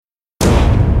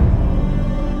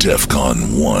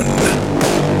Defqon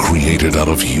 1, created out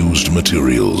of used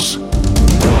materials,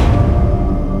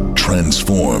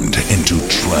 transformed into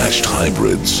trashed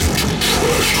hybrids,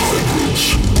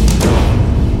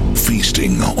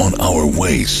 feasting on our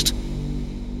waste.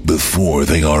 Before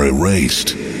they are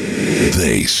erased,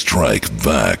 they strike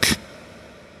back.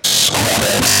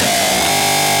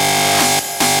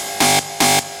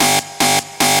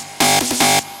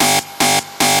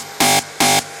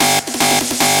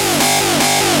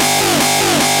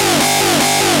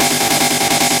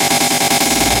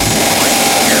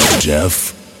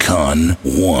 Defqon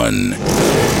 1.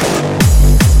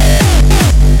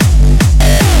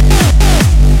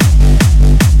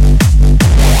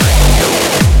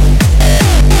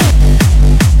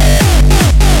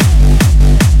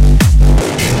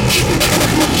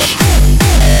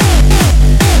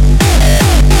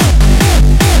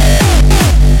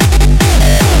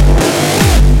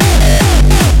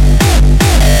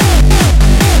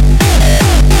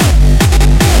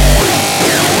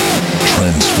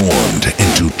 Transformed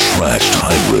into trashed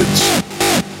hybrids.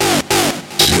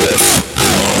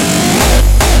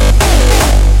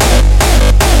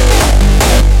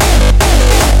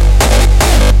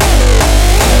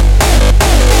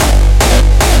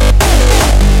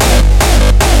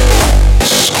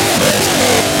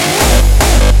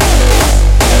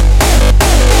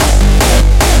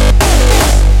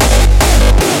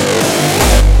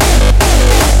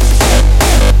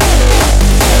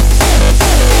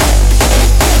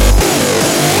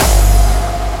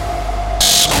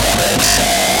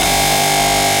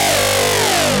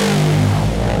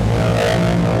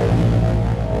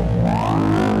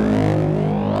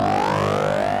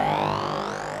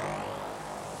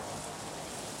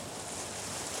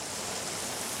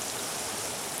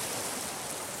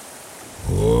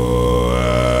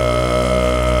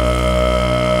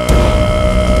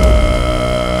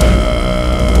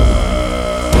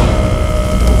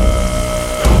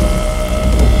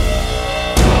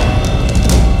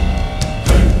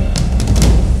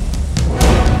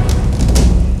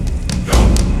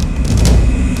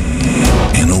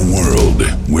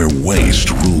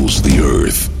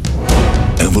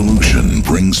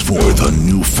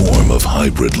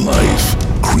 Hybrid life,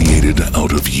 created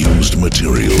out of used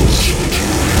materials.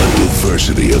 A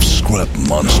diversity of scrap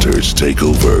monsters take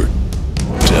over.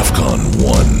 Defqon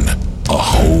 1, a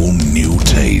whole new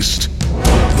taste.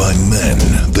 By men,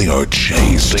 they are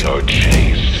chased. Red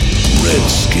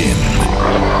skin,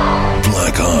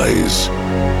 black eyes,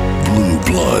 blue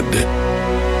blood,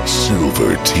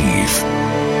 silver teeth,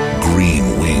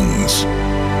 green wings,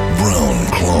 brown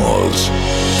claws,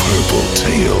 purple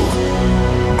tail,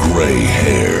 gray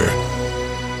hair,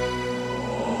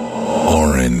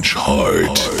 orange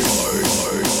heart.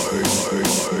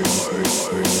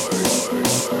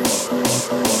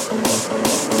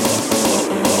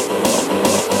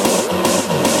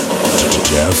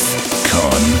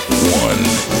 Defqon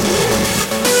 1.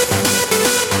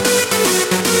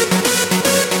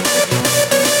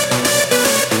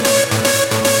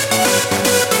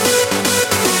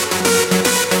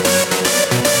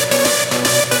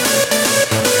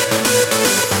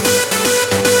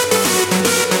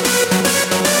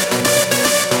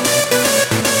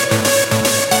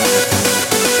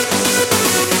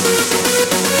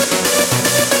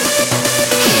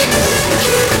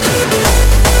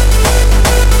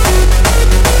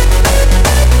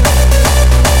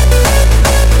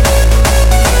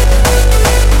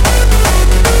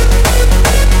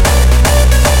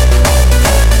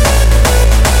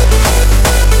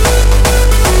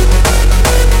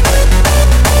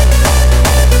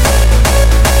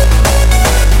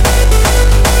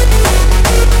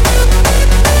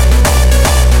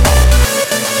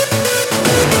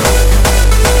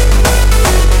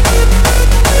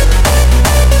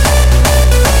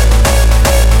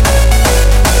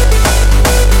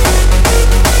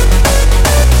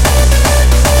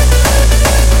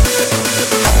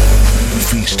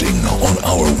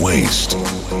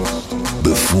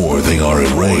 Before they are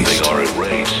erased,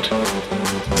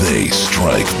 they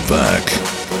strike back.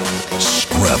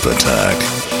 Scrap attack.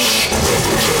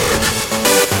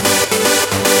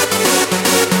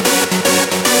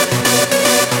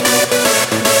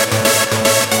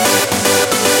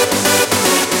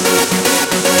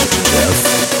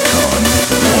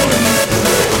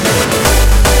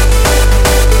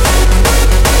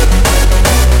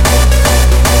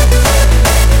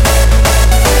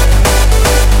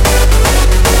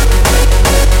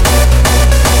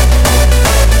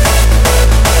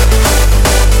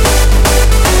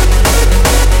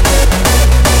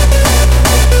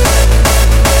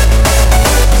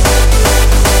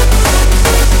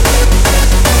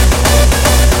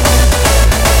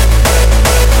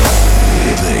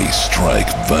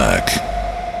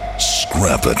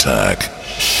 attack.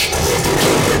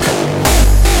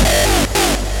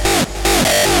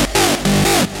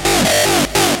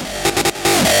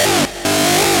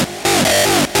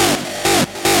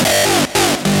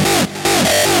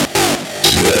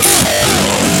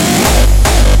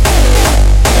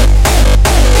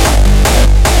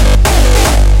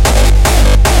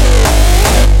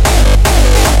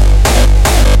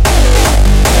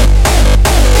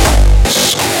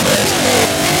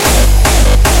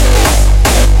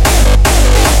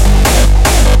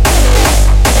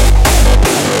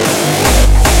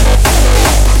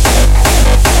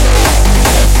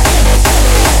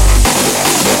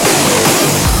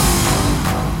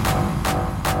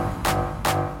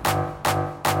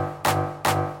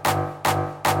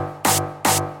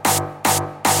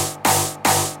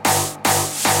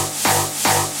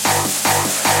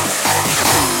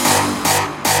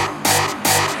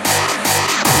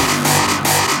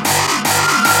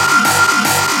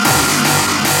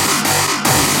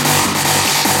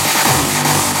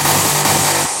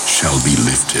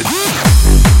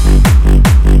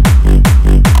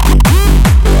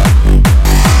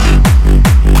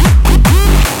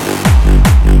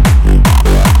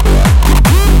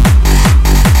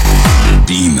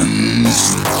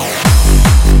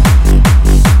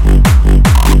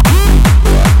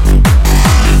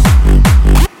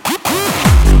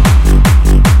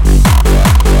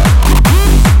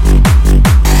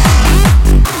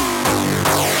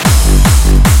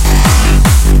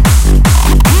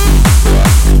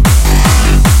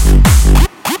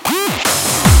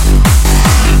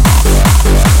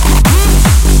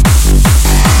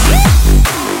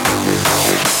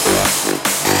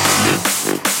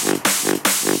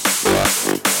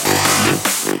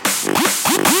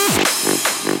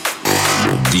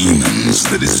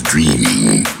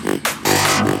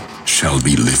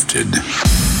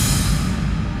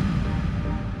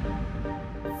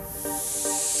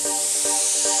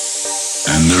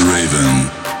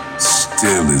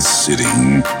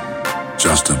 Sitting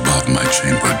just above my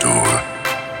chamber door,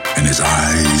 and his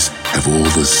eyes have all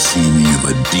the seeming of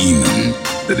a demon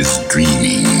that is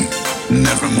dreaming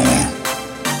nevermore.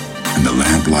 And the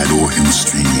lamplight o'er him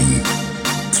streaming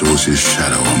throws his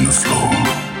shadow on the floor,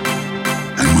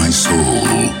 and my soul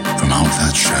from out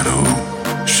that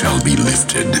shadow shall be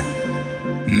lifted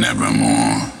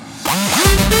nevermore.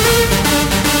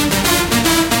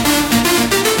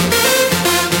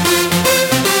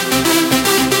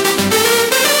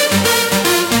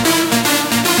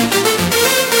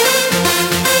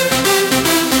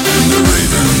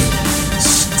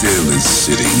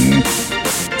 Sitting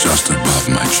just above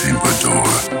my chamber door,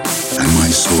 and my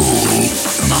soul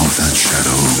from out that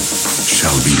shadow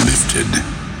shall be lifted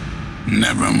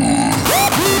nevermore.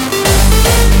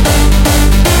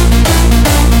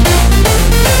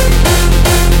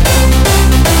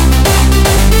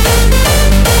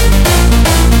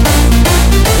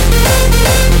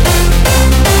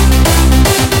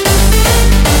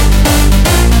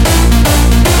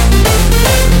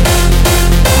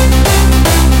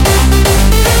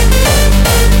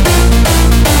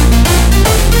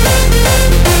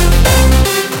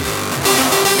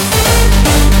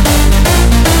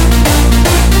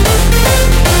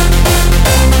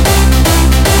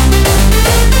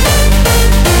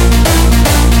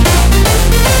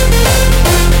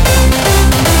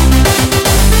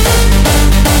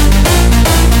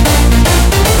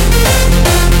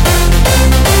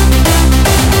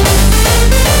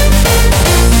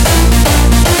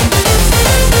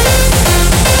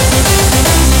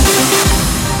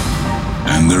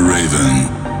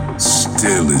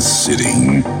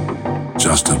 Sitting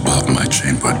just above my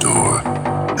chamber door,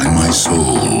 and my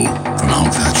soul from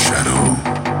out that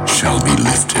shadow shall be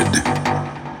lifted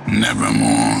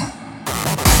nevermore.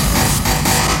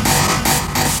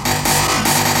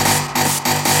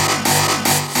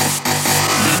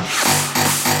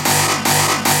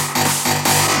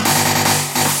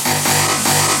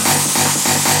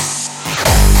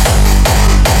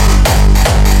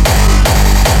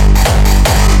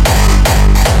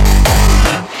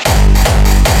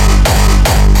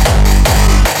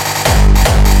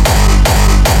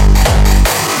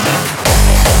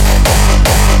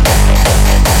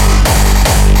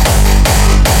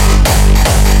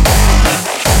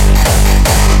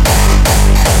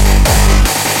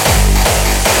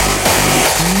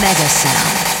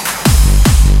 Megasound.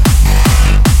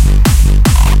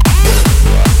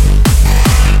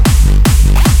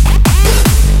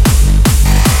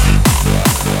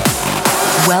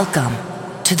 Welcome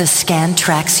to the Scan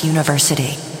Tracks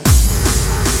University.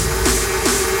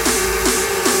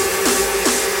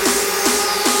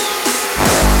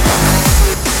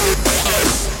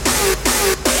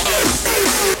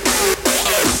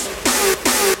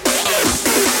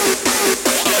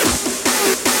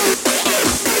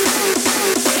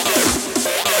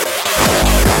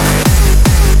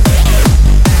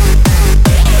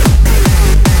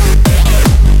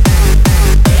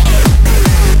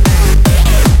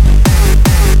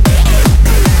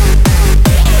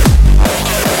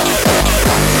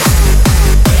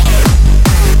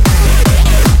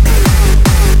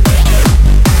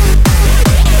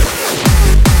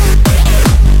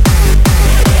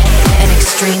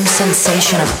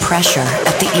 sensation of pressure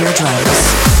at the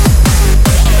eardrums.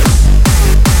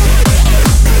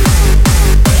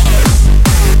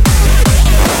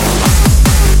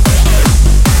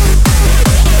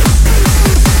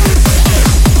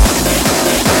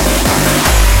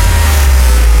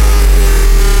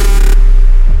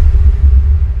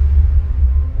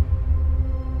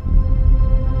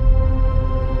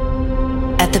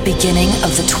 At the beginning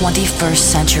of the 21st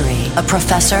century, a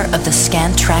professor of the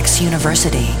Scantrax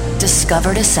University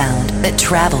discovered a sound that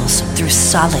travels through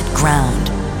solid ground.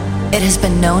 It has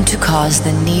been known to cause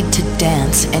the need to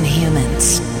dance in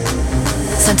humans.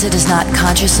 Since it is not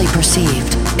consciously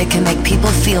perceived, it can make people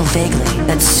feel vaguely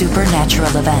that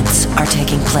supernatural events are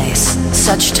taking place.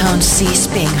 Such tones cease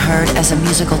being heard as a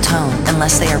musical tone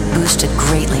unless they are boosted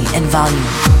greatly in volume.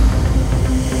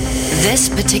 This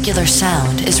particular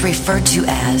sound is referred to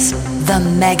as the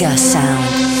Megasound.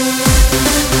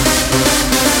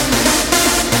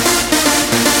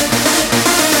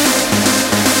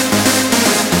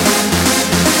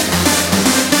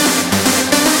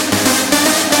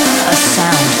 A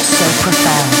sound so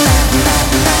profound.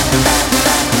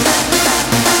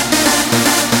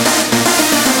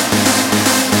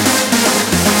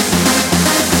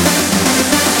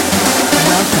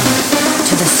 Welcome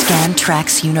to the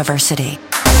Scantrax University.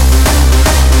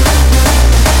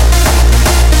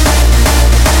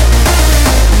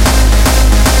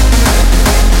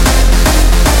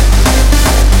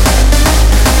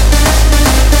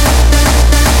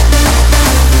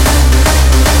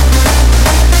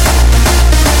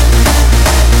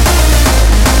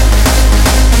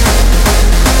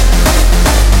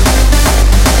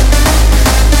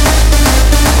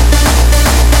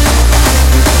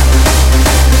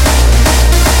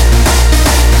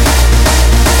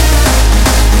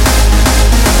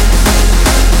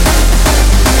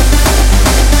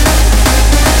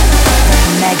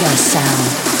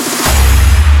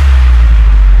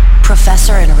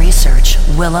 Professor in research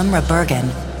Willem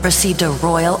Rebergen received a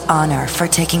royal honor for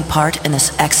taking part in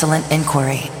this excellent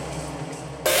inquiry.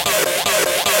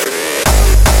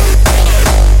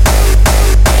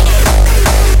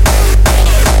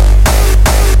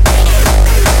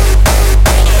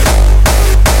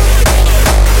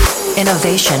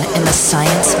 Innovation in the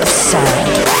science of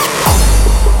sound.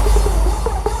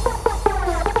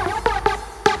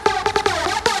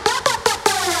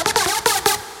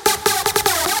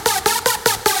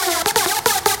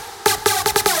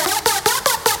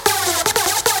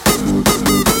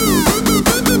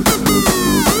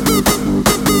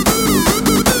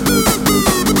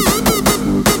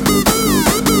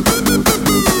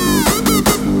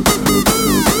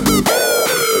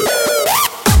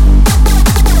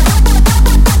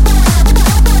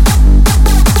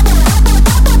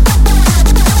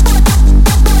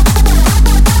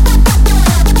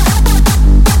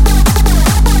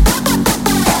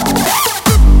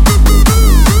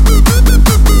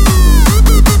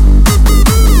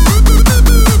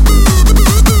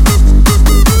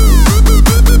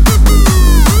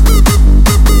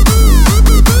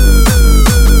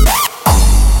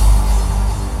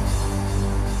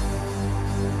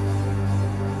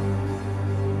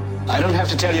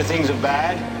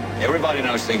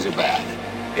 Things are bad.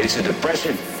 It's a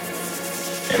depression.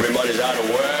 Everybody's out of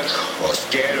work or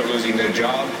scared of losing their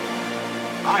job.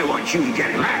 I want you to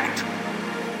get mad.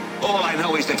 All I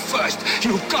know is that first,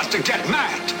 you've got to get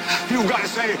mad. You've got to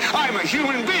say, I'm a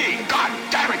human being. God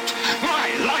damn it. My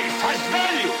life has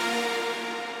value.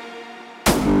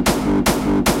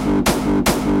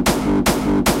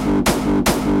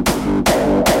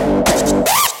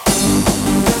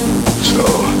 So,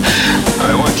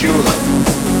 I want you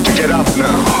to get up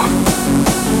now.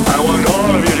 I want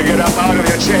all of you to get up out of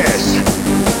your chairs.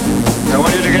 I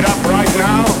want you to get up right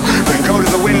now and go to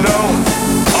the window,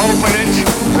 open it,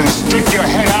 and stick your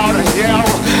head out and yell,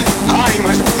 I'm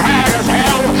as mad as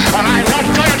hell, and I'm not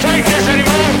gonna take this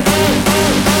anymore!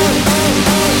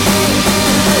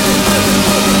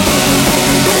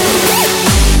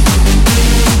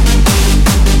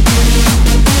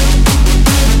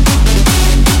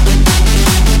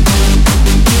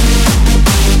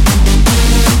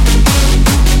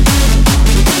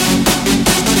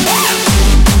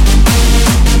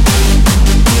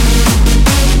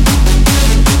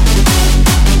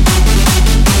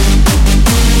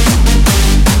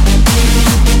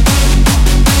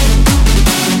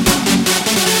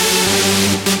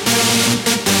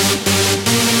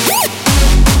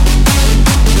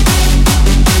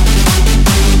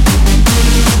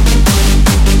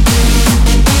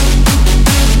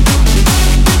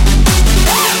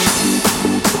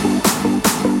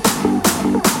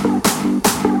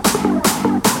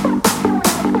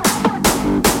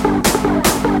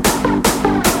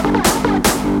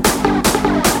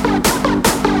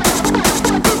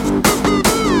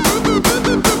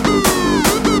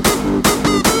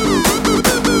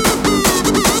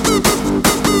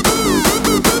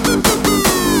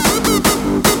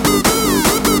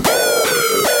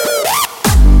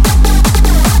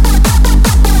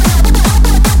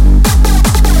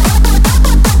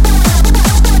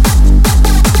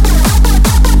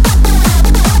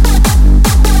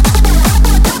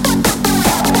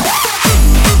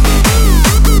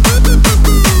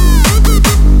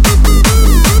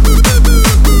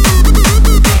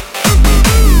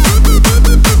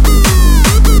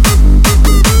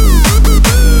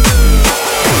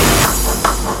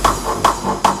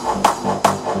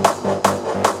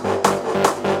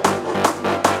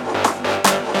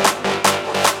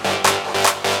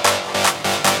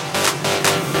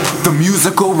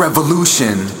 musical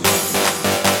revolution.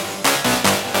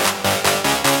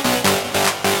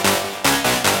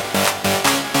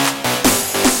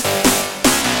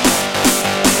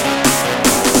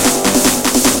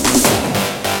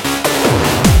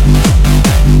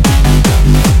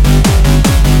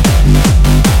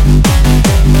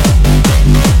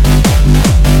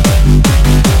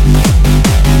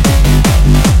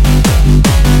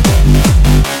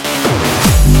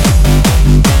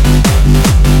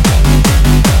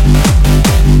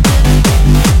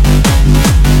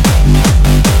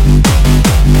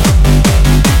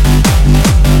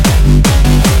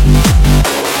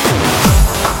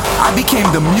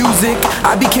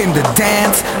 I became the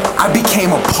dance, I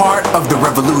became a part of the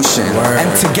revolution. Word.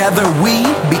 And together we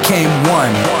became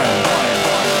one.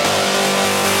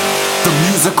 The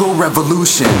musical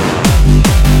revolution.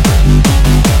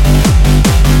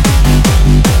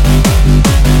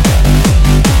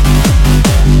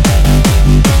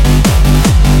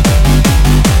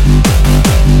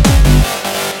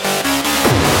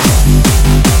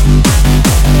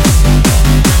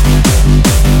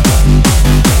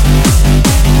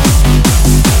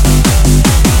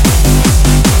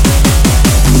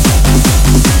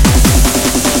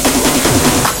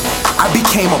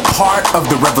 Part of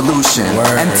the revolution.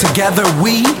 Word. And together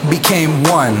we became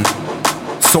one.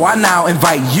 So I now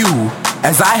invite you,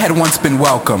 as I had once been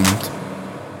welcomed,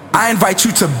 I invite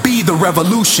you to be the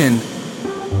revolution.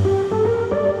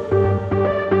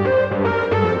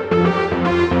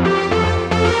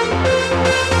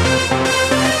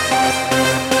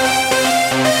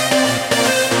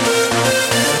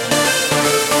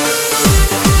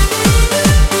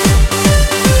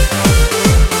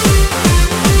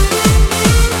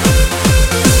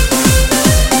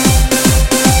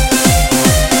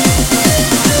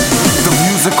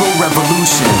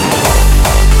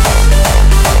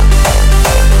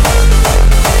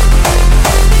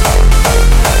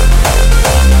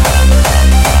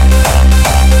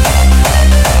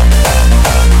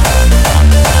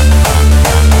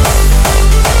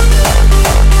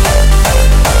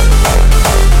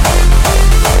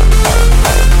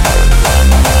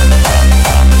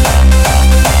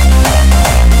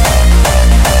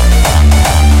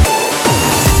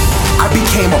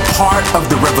 Of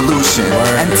the revolution.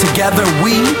 Word. And together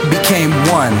we became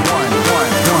one.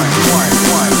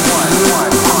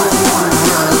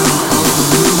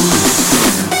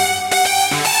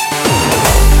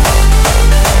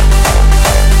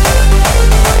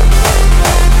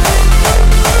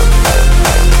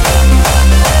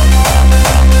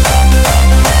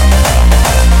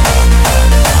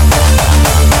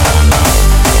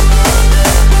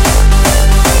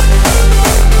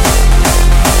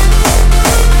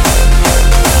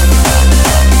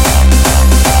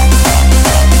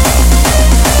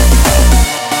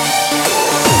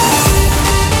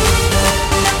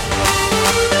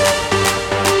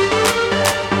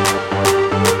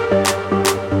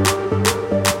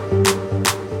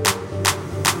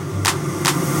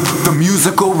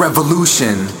 Musical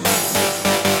revolution.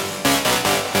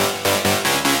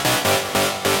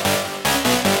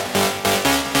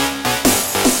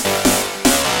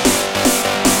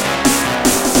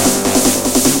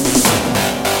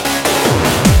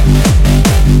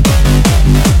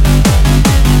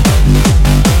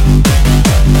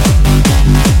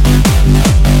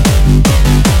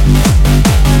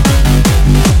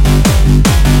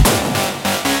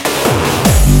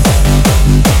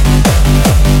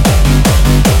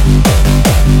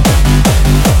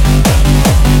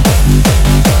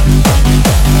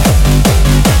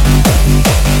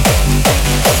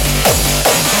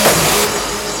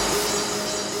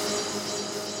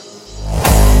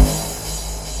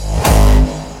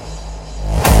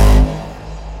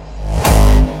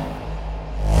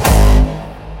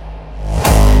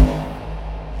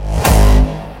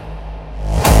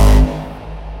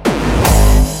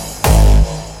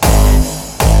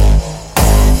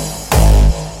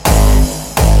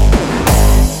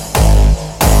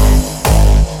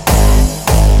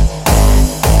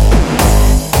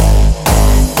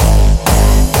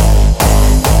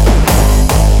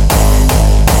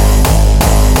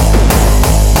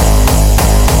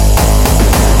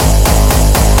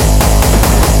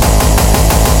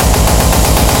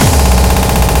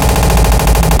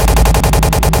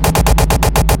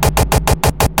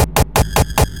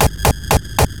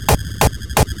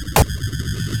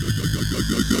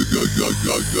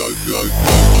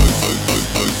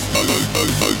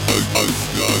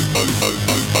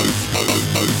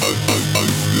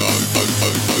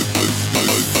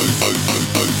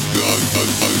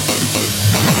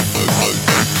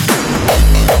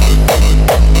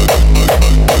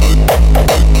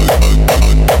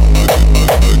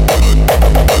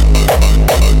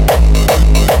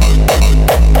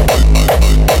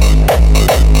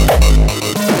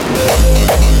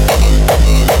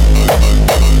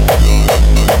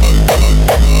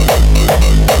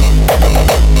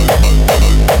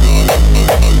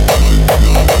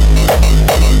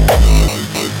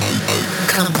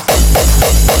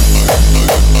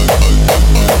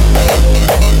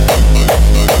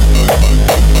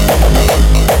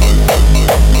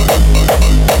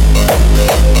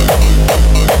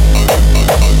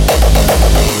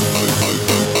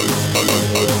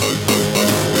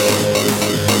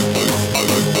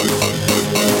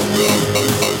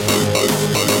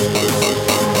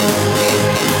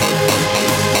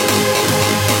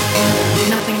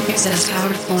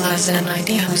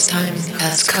 idea whose time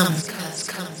has come.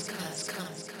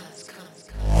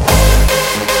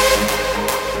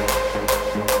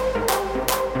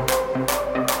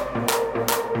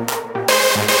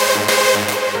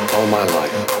 All my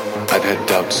life, I've had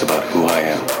doubts about who I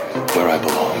am, where I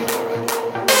belong.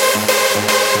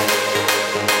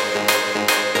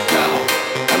 Now,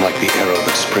 I'm like the arrow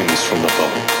that springs from the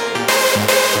bow.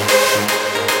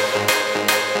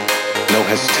 No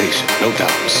hesitation, no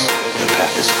doubts. The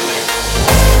path is clear.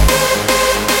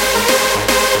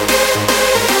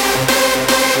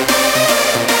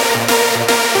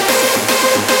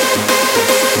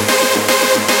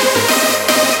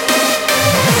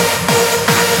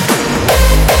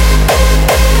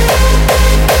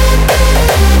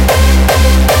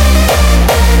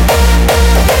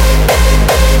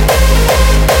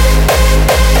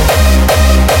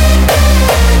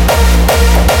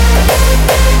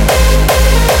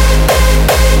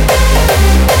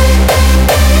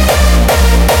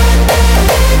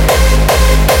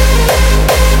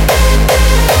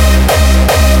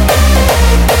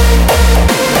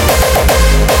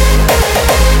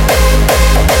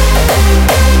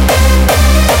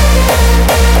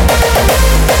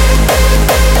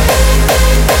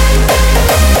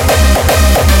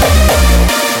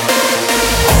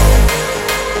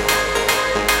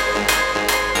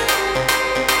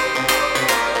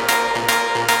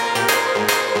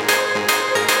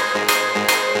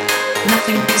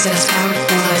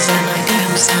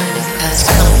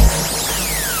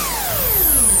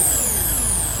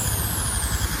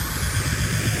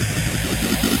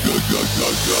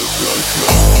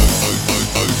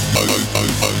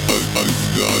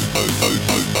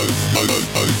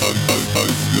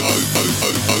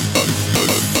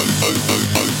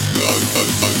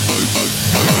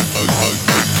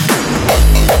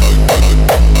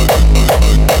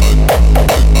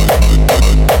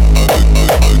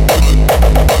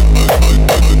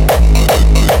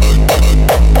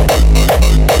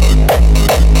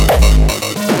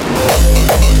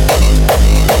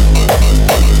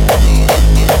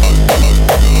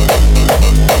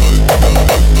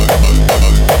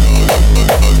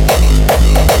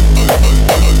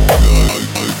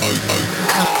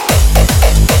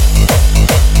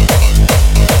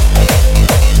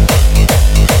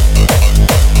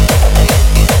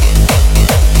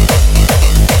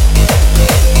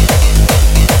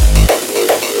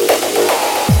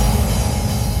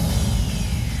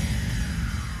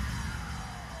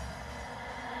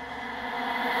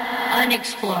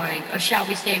 Unexploring, or shall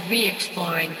we say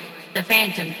re-exploring, the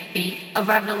phantom beat of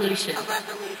revolution.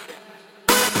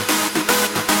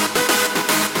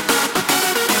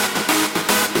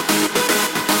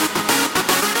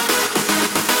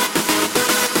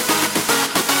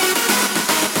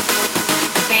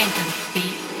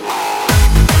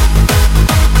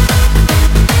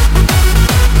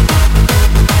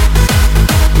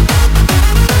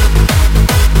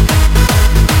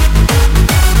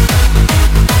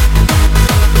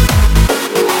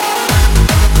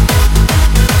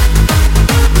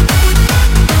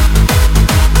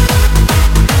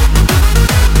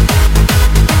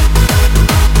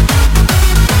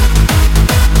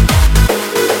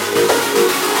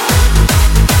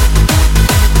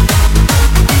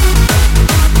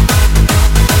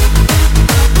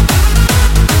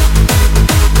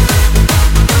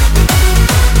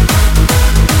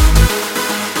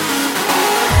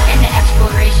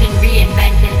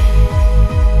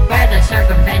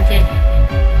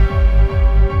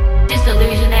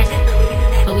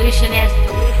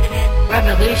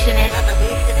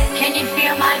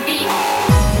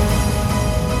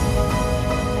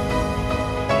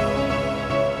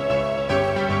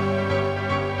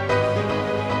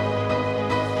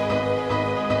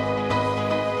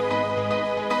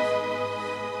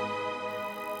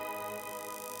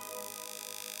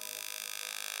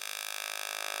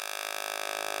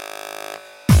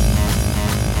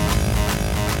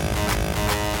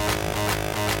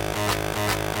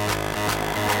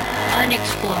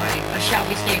 Unexploring, or shall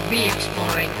we say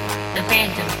re-exploring, the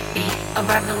phantom beat of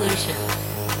revolution.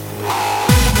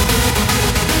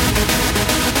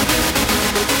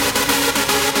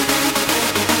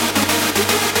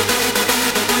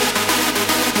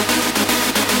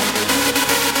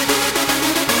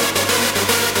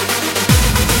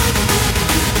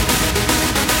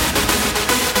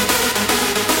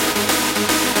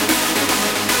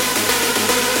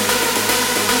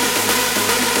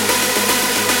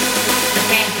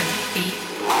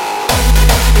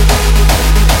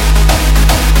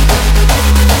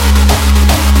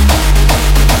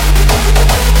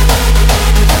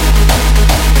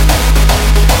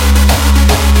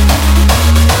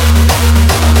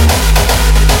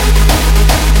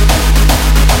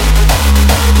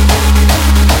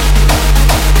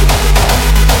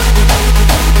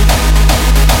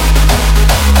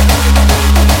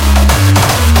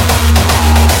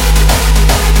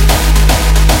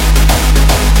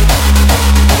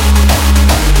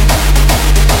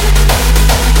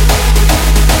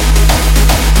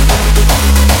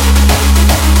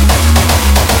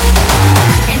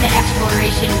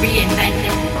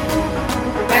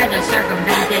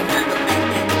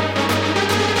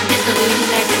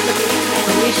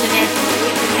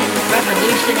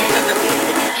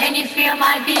 hear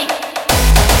my beat?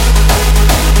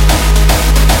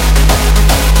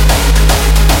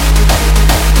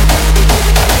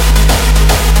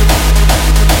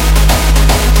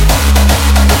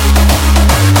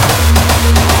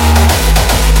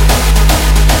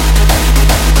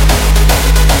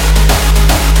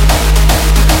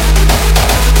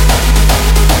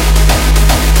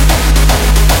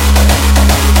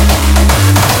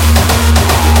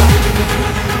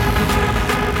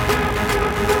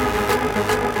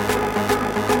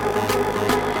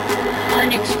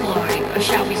 Unexploring, or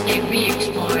shall we say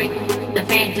re-exploring, the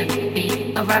phantom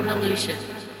beat of revolution.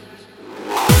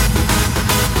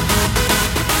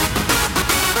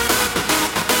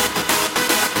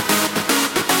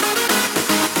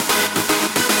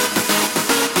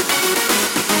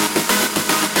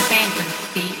 The phantom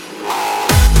beat.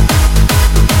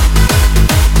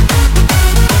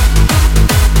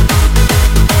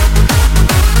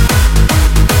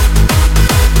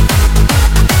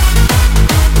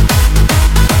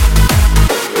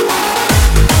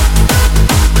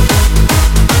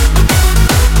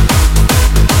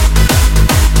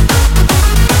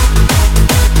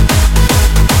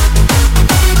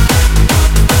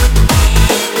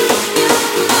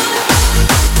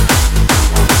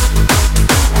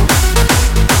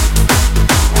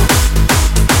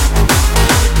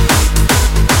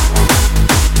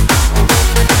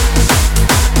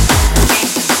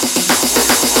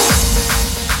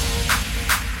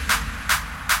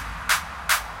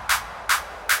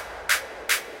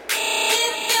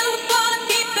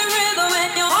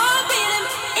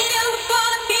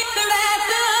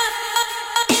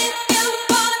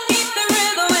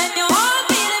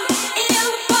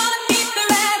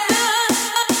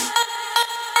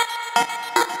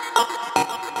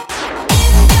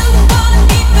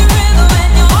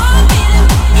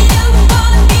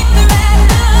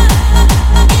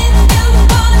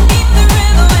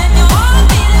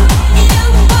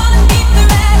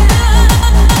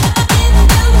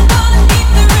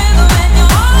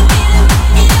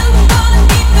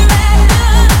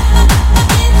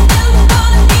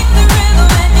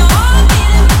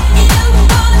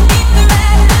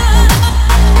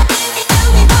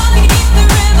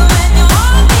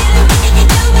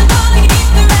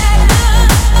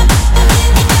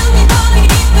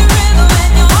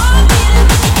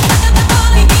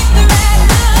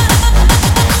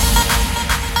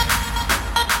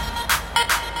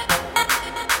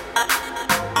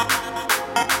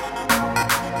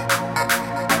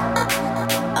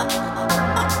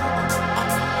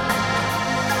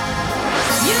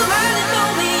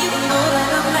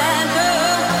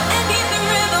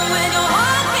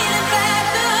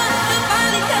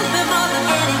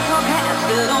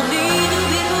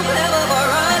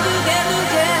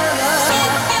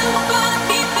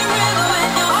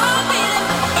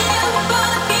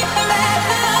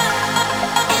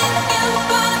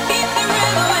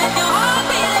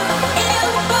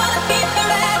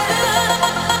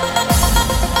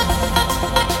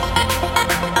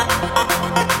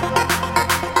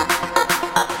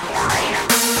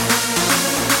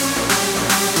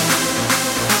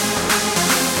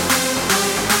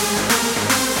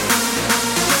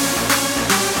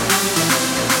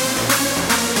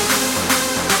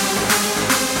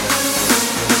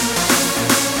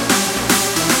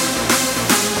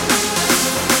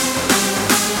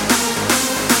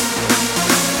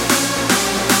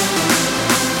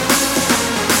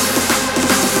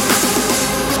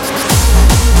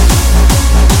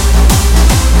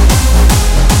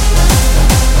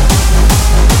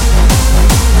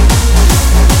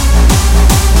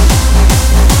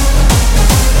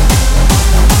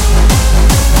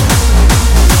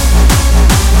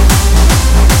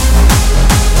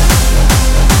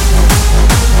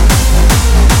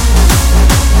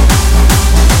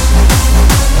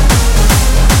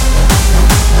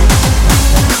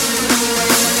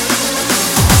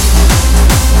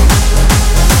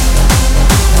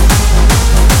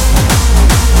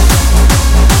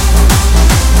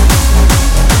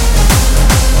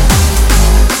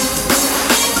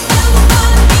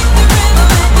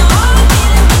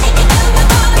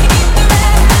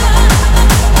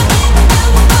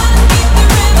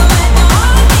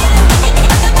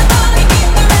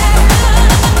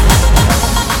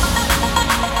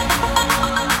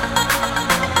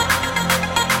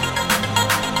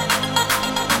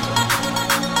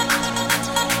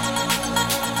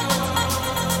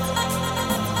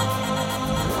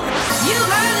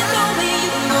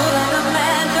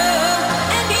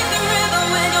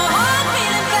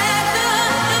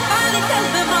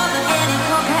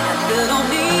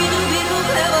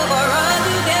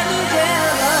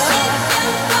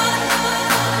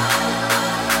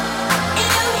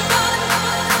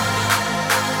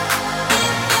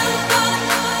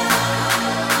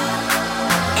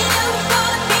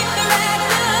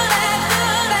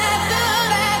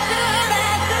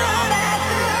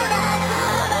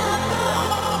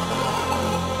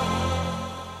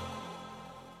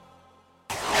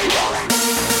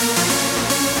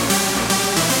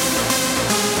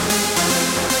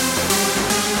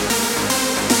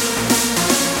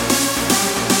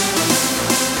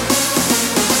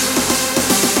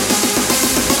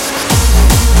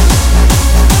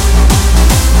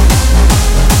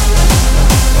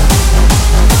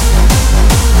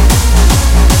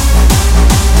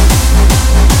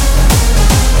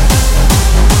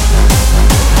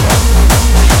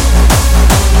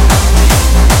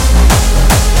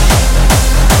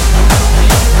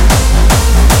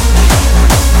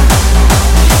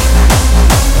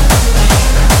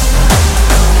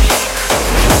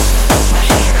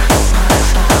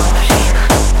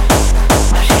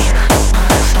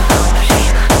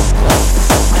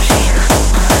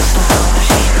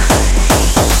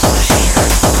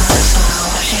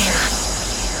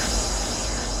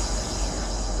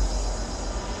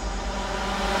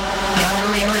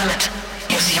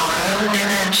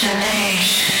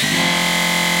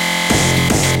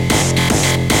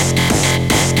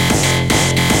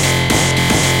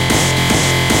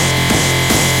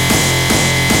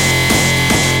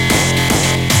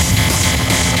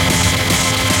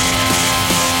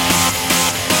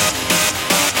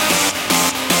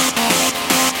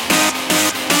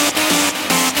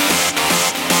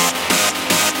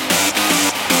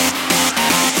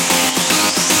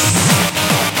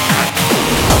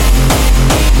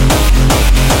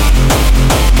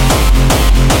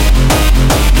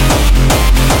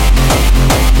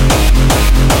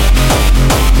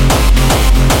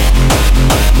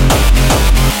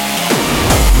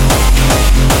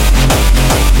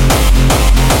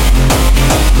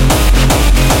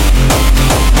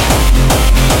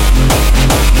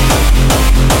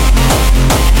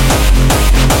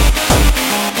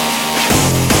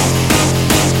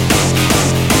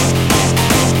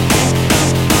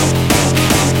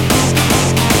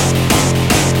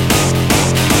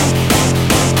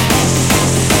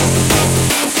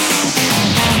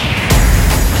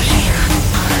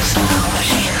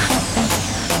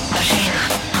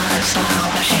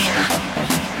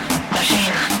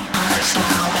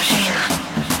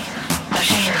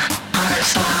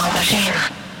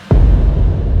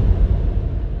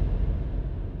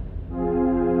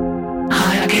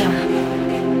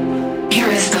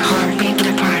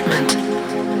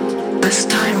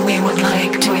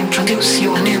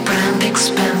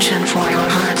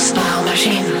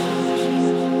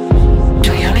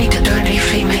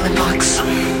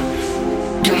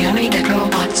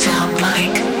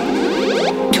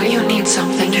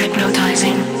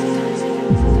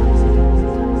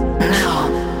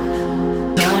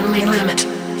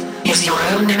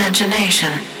 own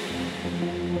imagination.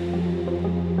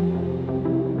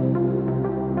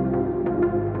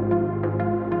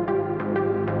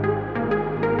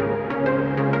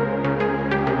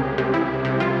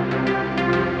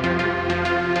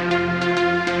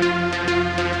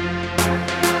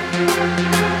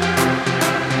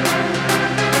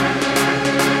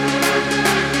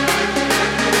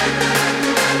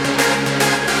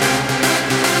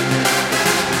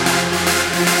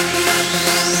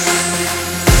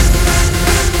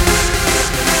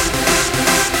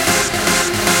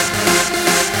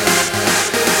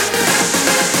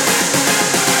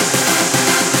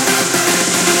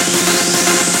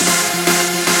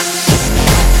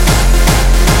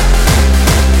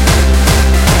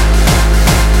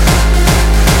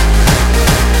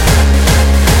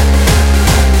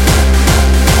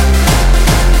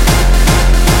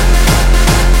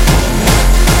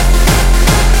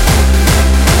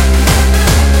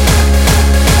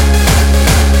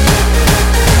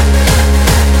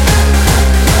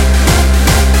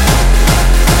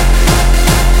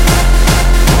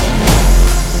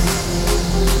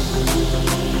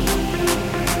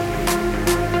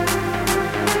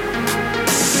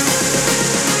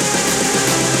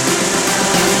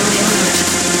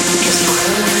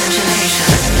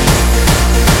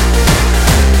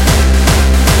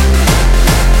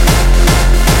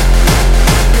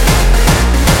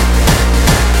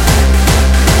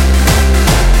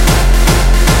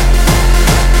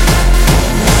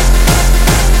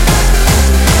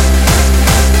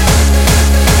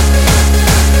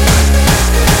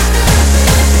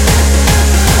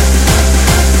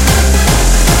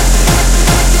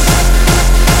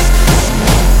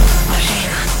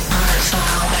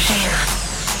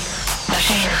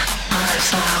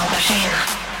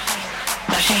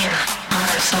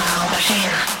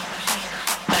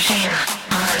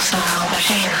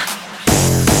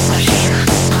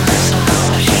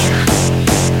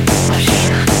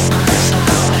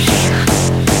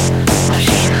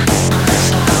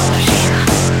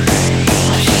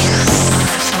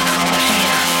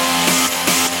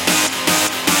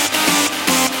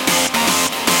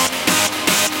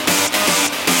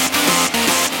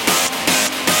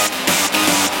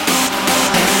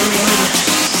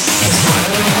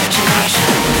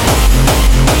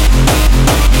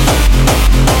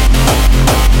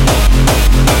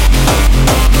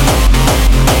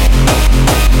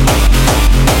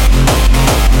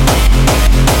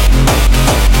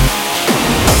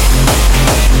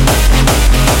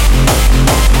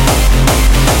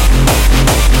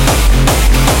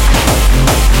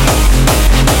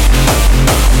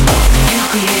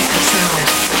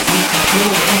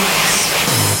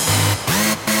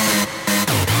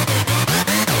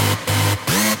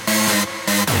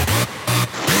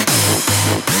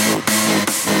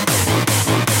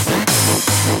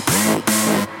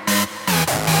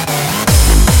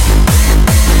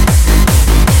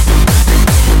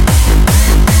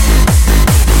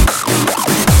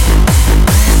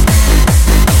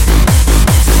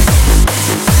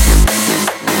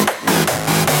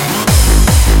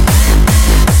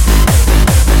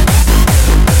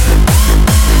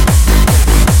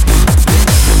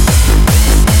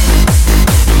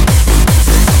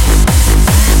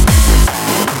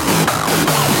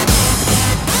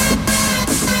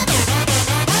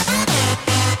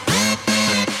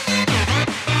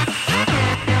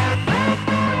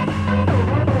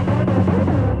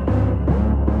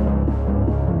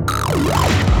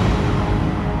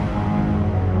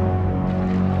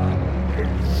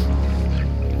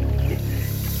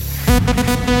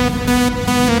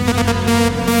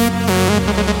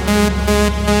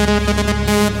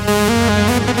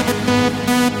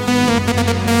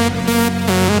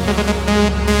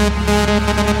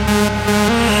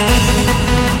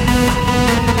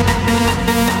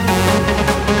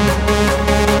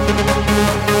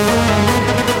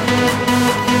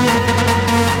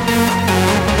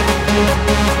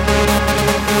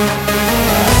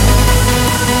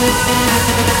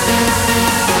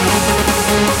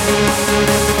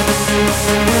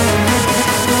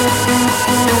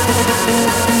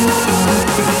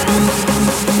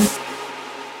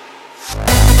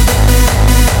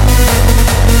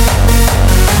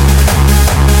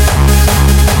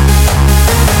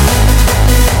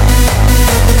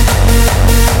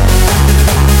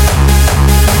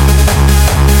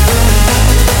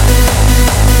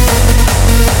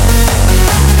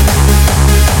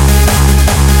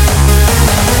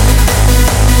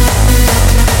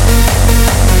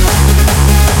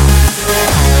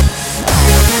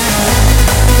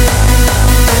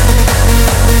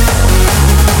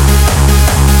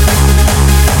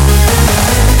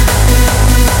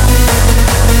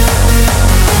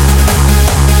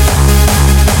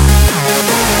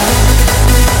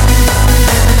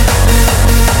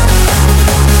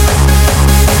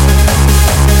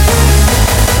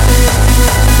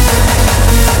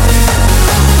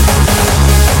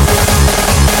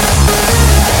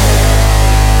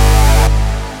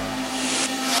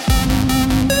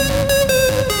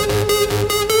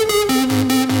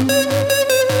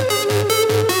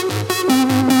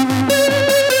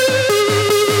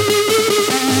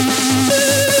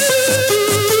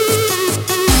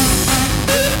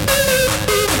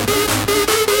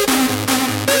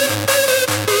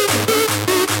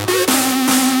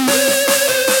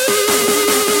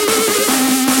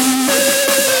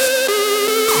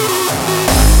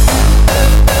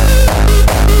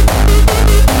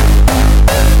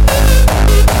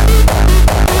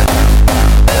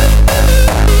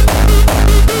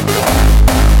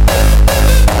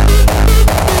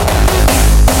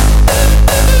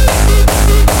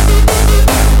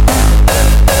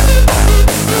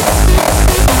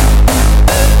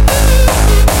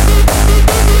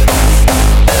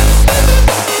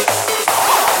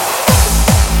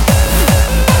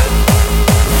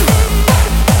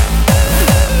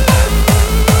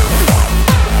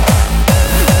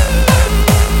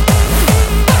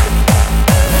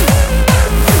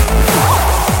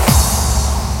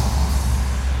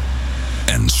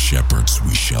 shepherds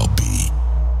we shall be.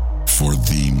 For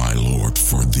thee, my Lord,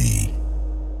 for thee.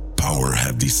 Power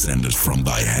hath descended from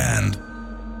thy hand,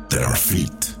 that our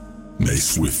feet may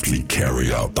swiftly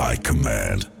carry out thy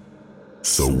command.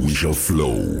 So we shall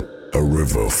flow a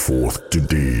river forth to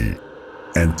thee,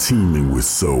 and teeming with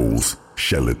souls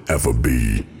shall it ever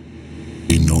be.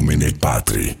 In nomine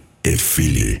Patri, et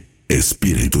Filii, et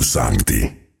Spiritus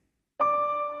Sancti.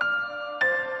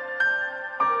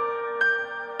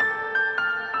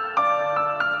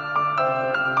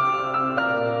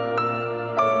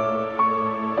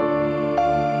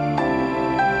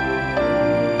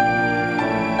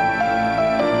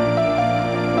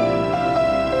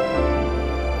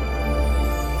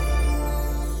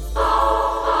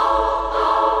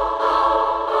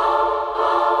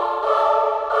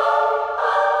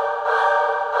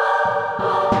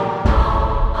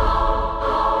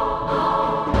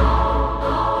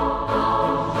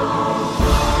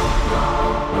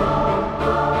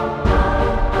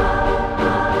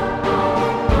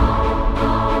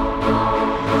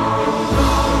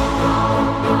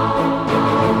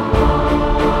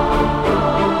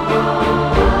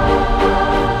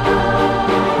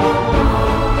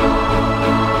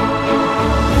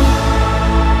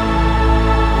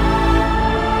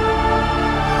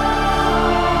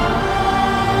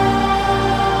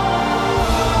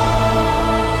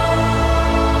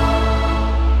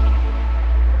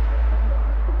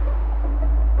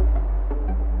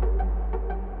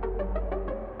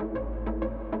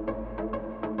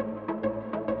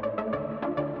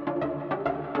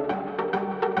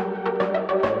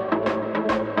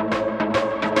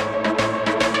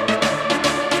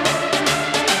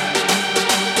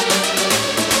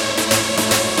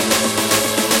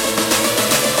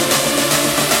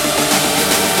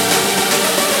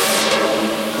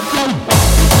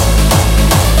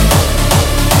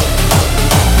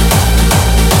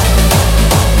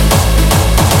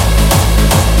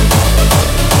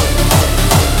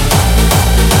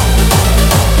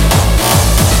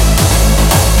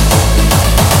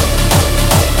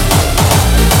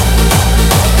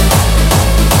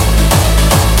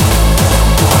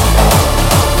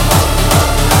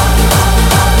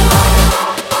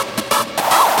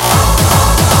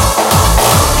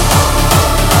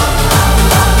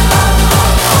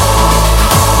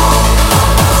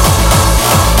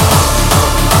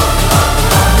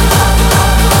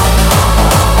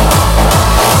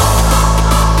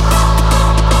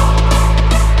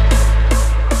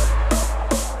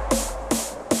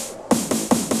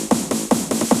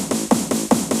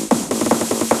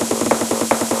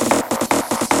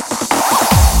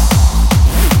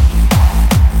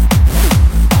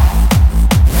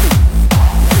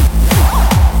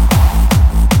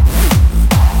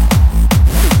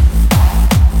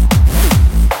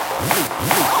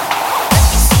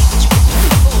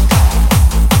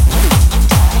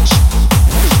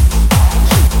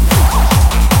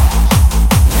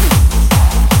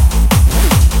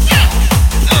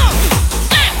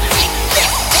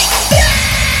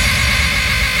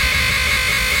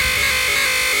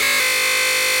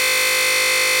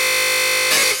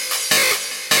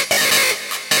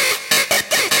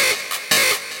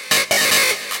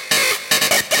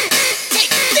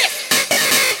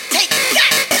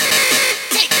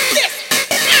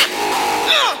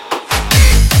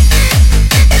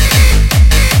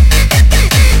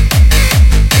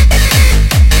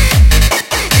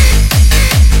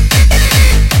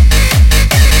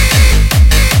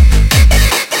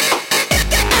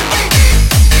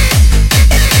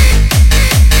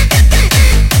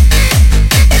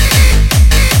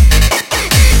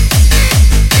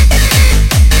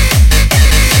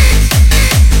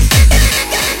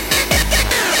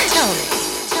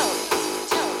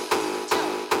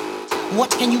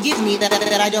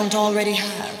 that I don't already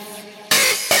have.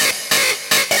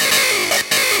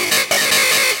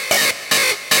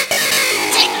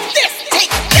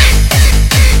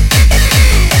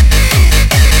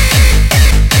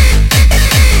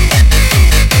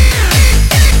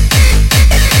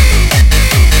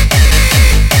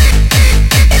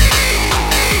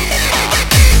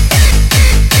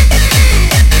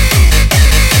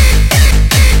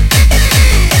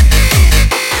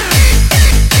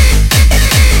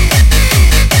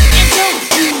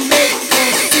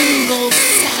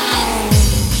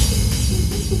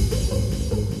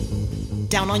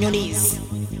 Down on your knees,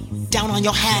 down on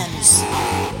your hands.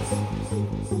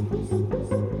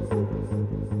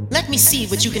 Let me see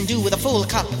what you can do with a full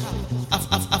cup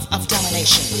of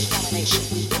domination.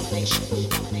 Domination, domination,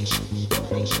 domination,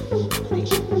 domination,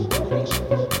 domination,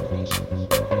 domination.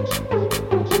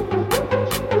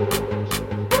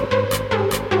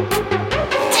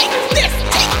 Take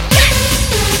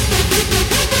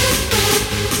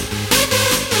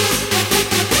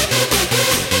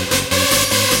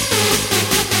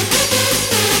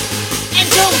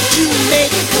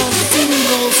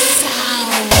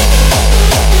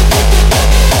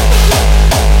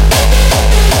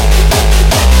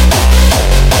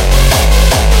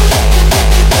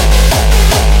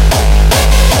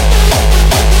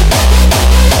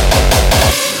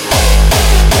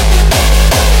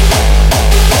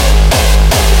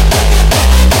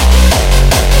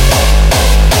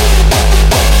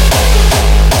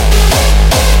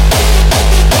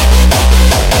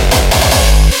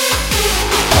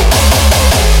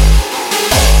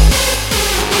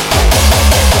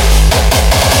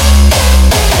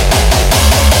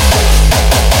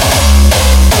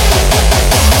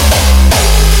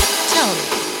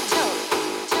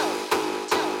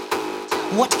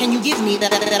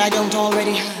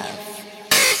already have.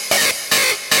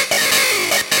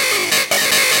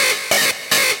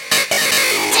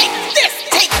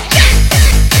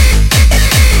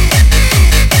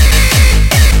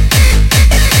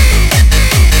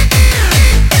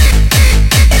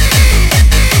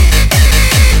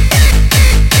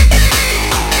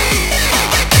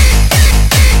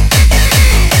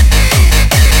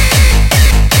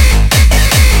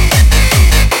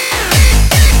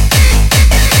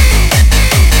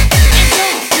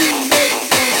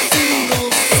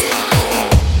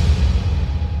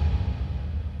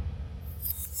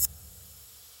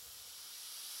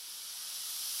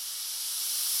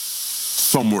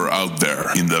 Somewhere out there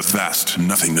in the vast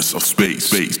nothingness of space,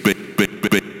 space, space,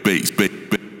 space, space, space,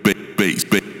 space,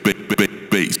 space, space,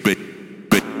 space, space,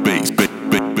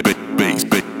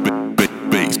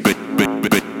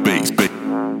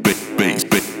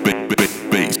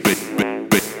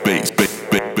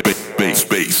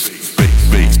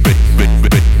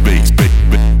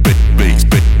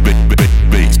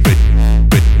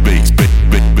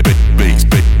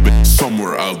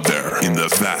 somewhere out there in the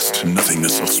vast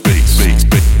nothingness of space.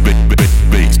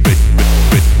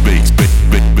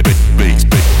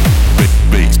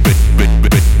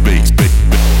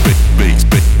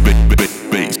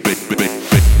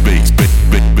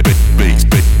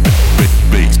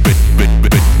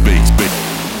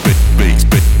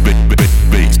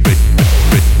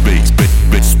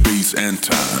 Space and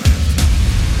time.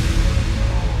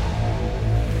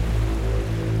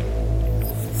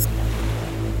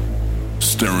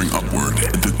 Staring upward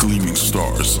at the gleaming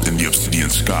stars in the obsidian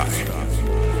sky,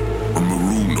 or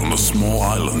marooned on a small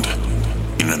island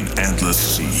in an endless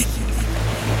sea,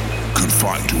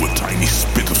 confined to a tiny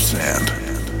spit of sand.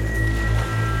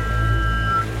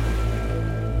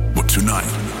 But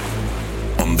tonight,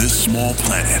 on this small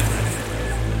planet,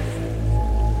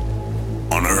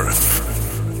 on Earth,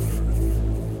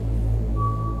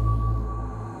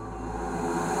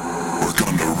 we're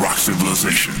gonna rock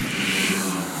civilization.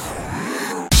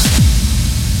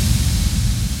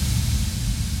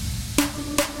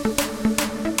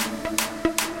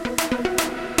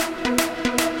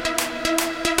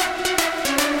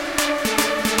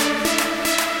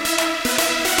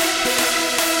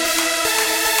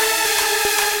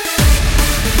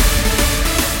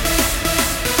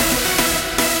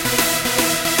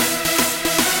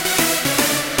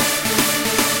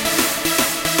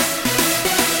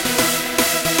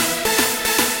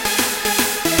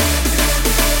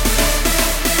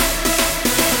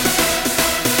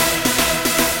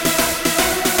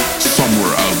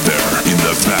 Somewhere out there in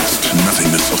the vast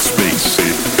nothingness of space,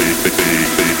 space, space, space, space,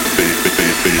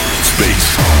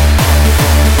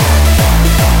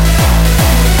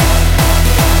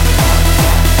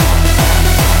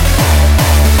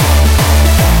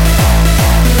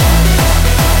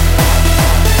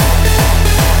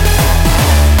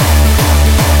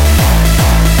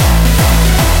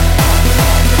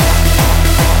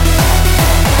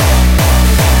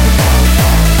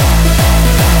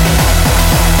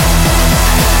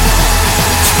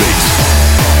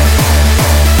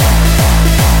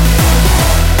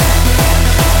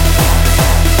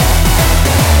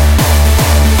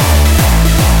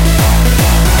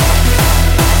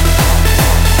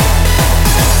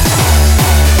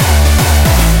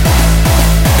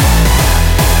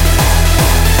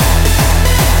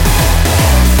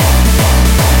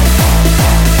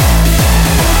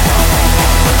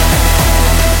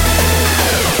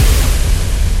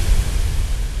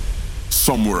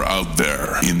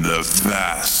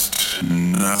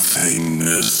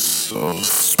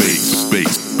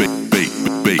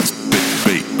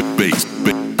 space, space,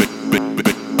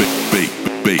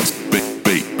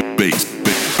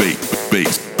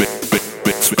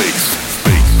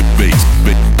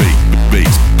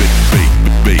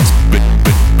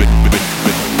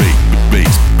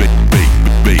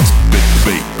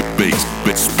 space,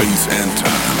 space and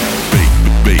time.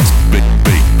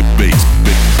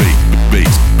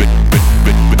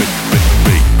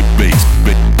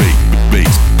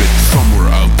 Somewhere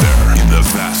out there in the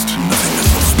vast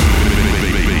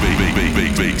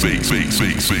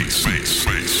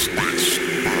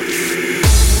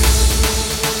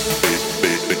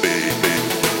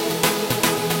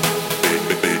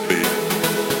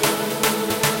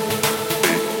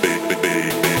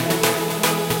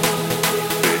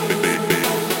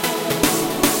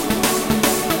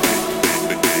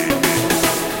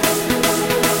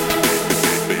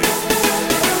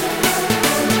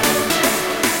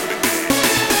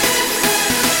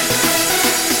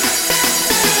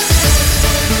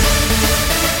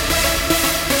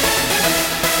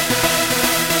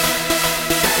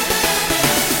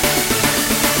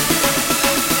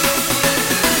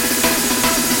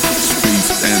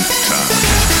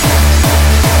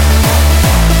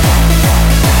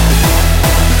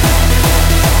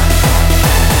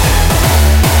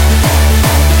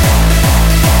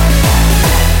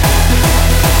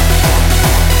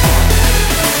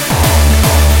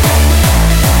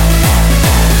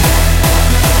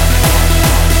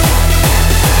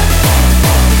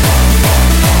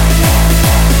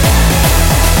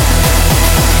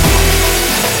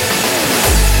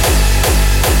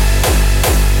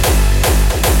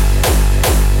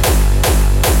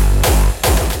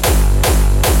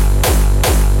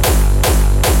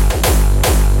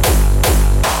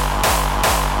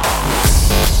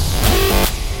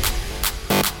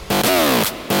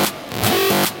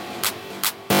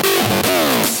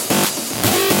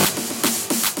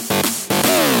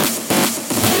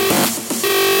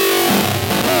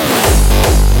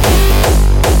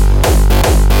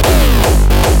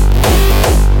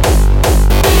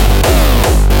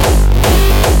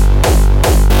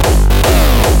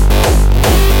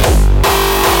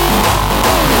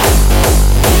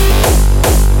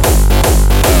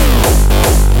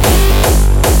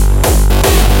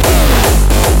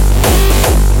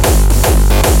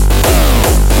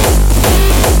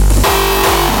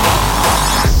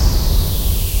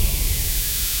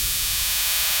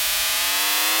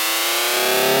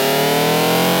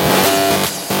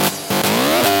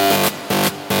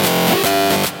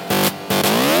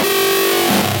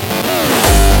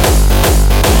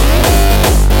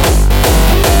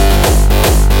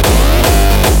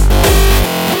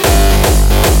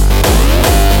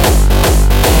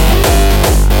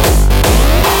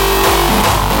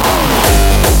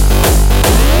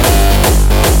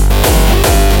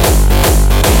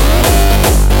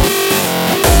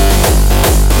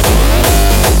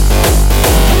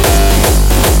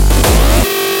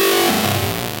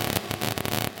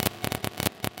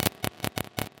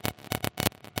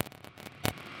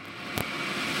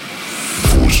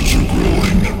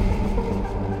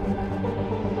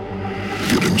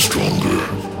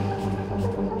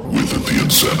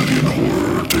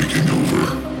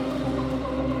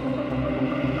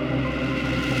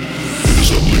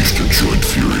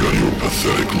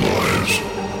pathetic lies.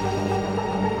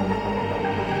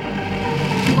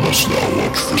 You must now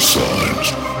watch for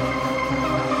signs.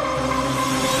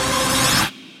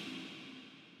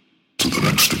 To the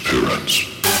next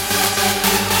appearance.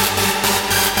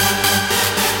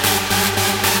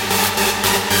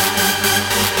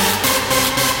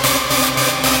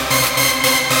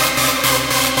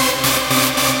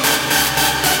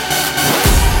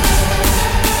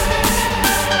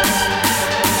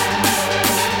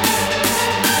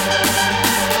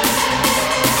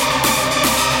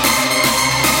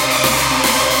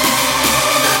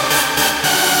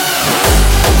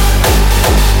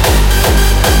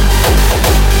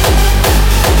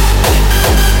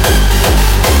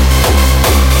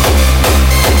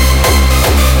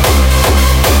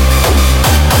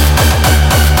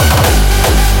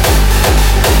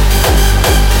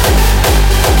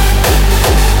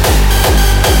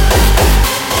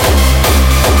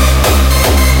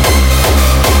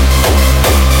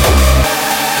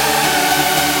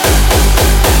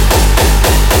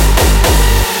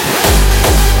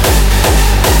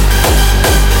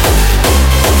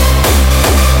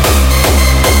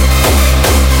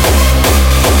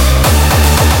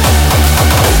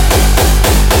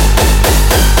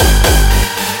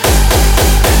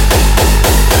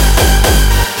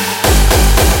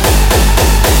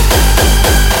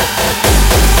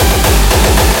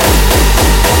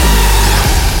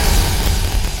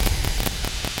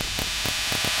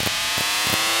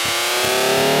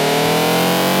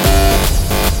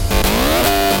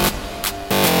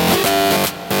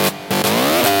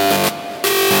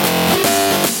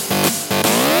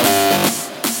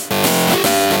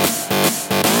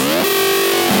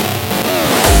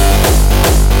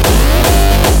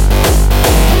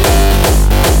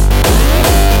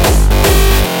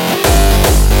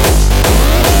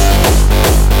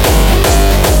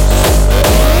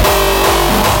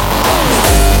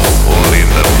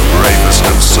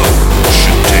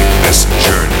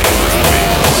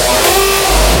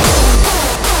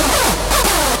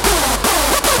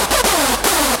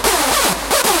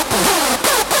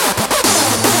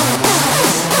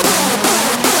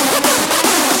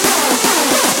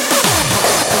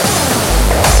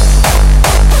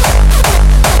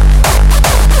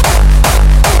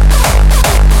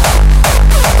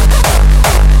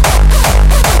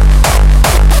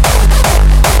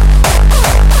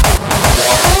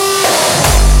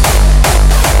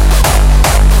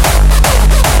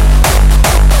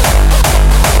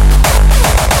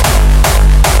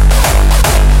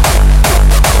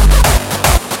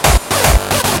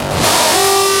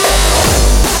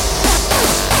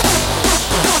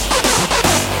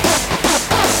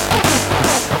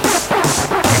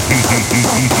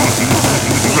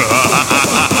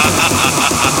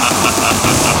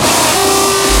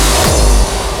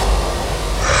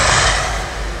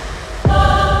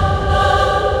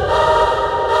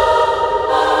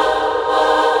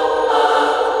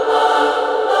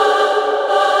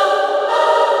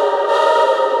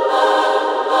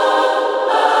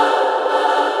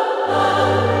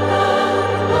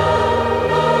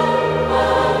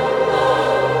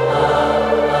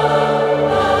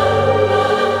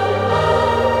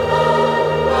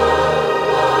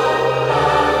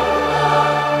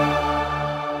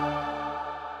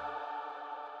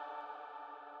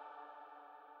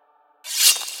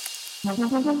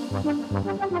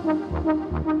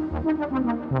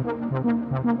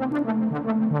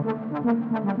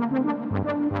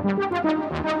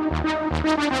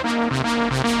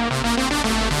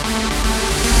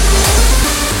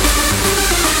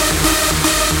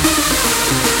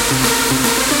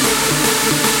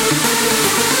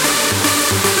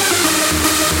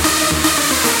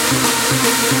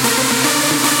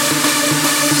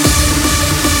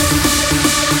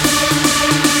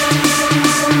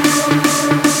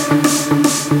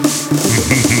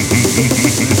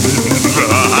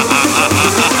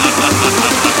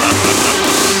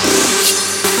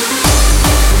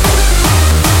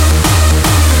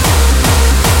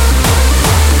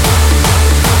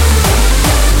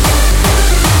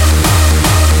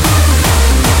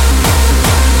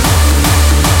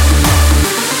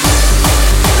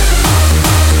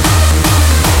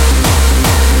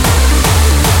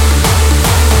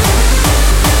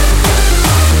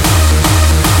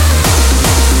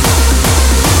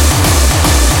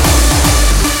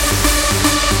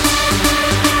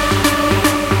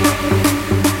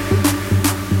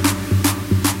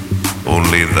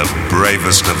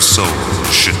 bravest of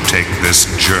souls should take this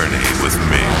journey with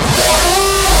me.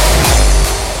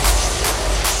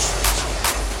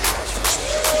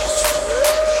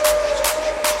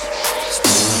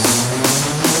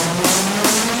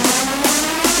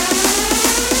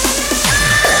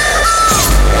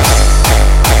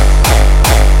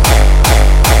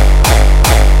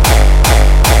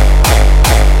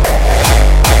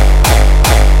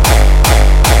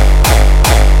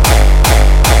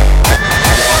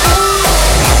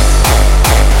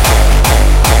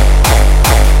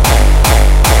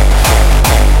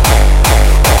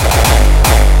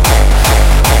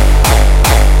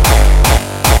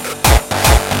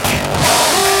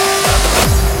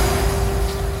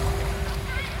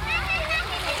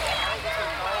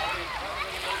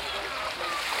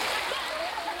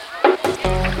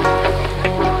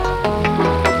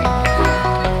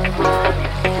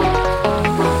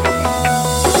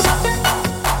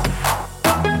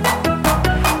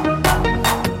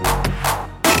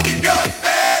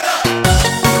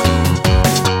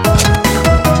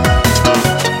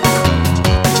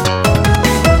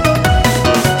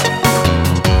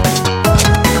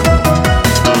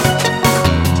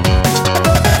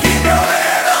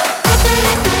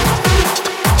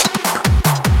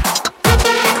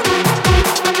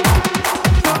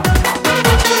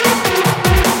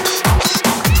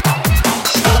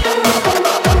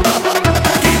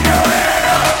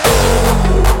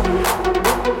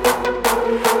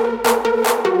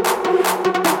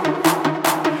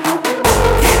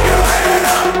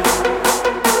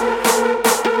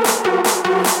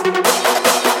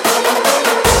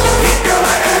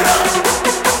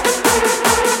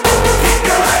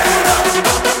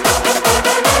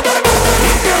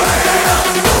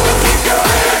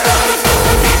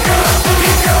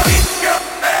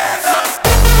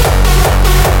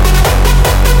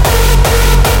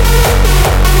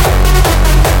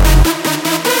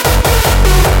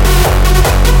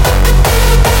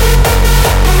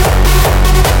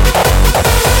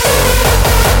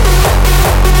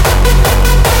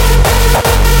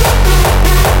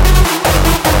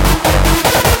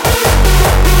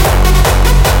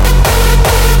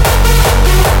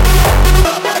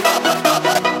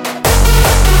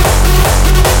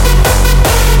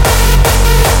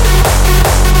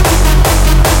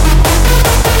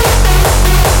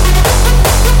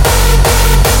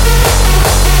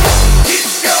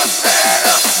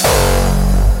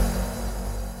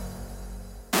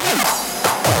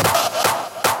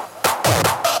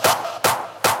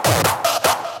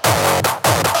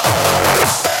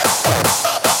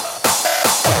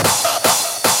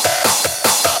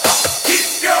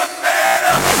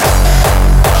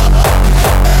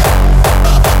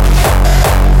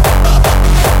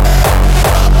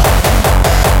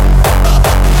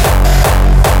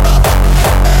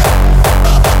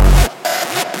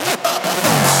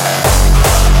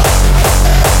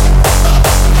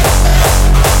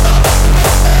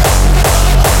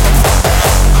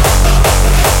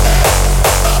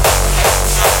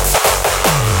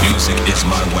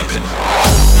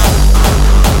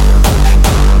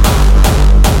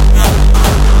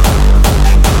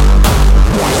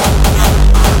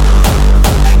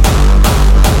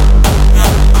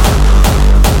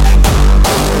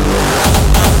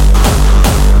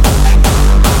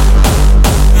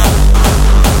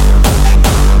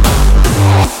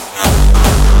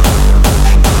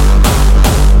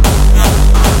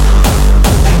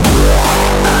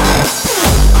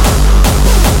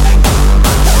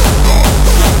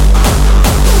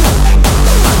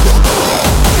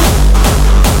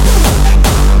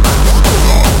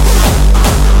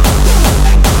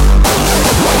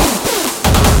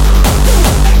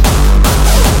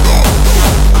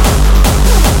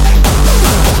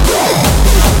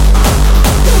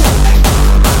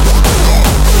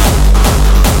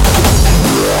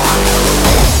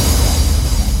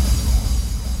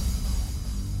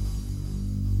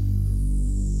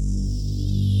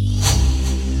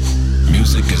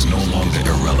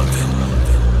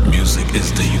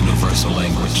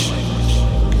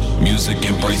 Music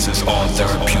embraces all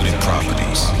therapeutic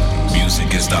properties.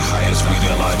 Music is the highest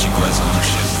radiologic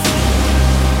resolution.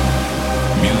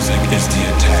 Music is the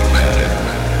attack pattern,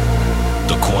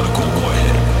 the cortical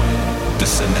warhead, the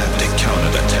synaptic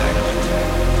counterattack,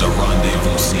 the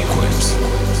rendezvous sequence.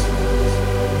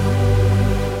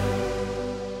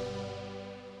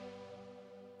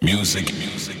 Music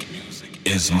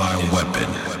is my weapon.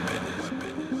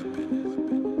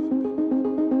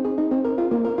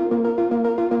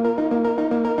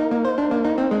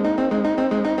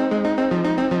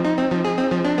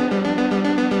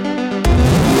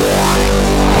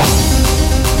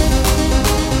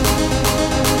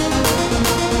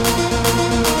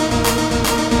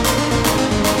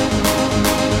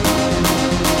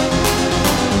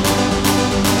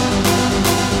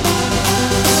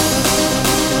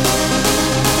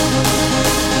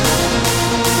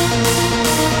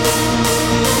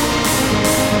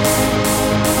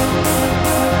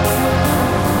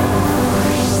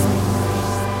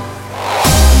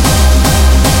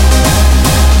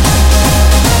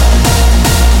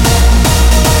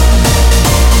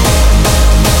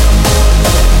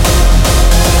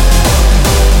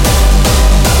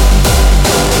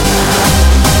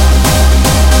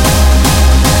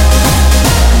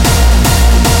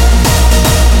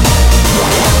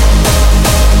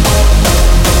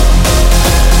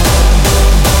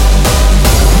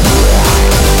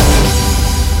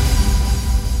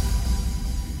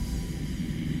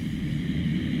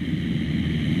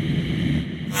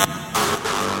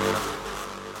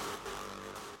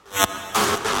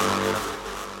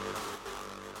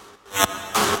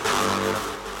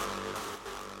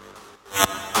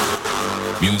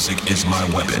 Music is my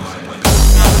weapon.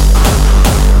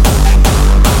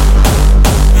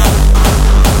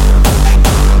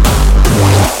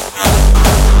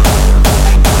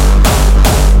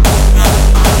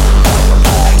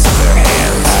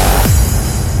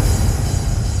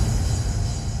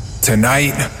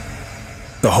 Tonight,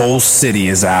 the whole city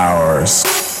is ours.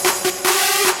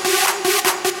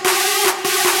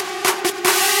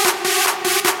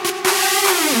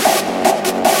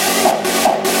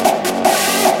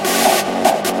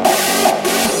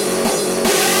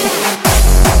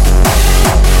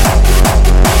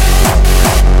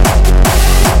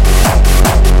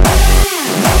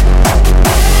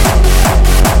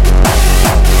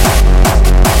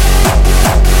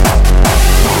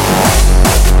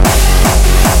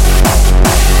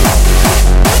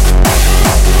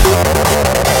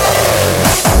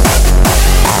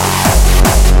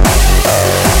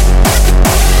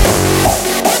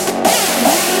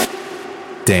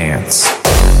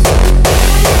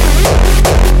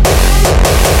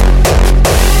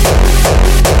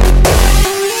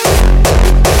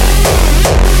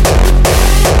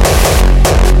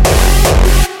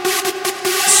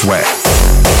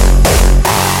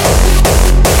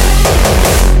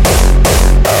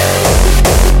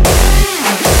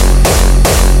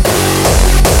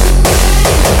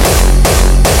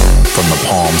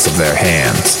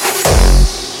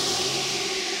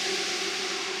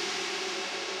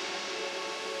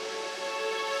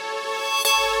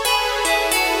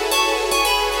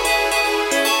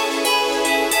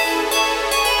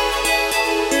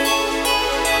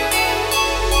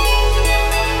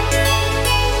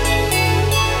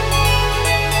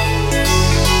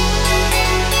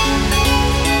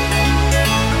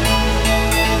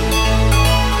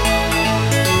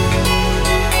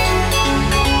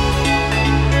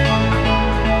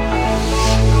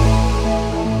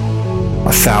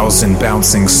 1,000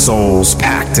 bouncing souls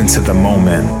packed into the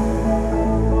moment.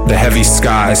 The heavy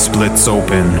sky splits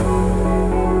open.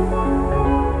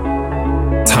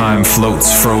 Time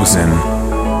floats frozen.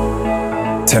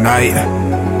 Tonight,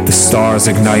 the stars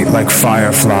ignite like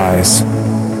fireflies.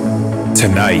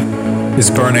 Tonight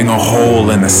is burning a hole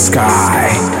in the sky.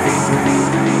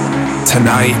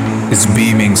 Tonight is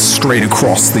beaming straight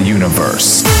across the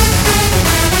universe.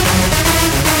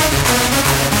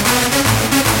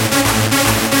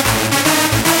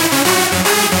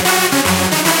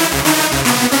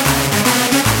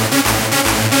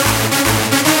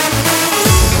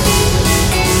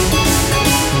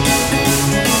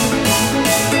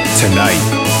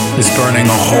 Tonight is burning a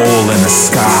hole in the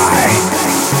sky.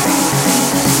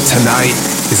 Tonight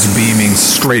is beaming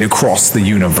straight across the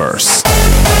universe.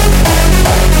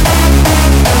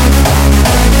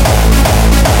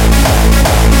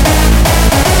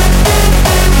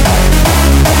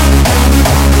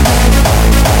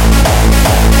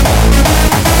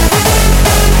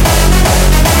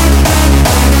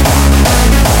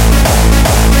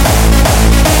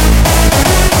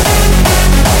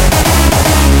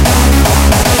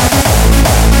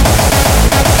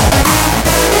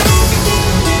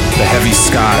 Heavy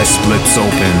sky splits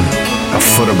open, a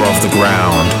foot above the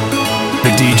ground. The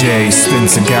DJ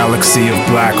spins a galaxy of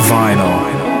black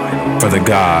vinyl for the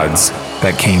gods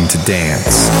that came to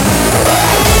dance.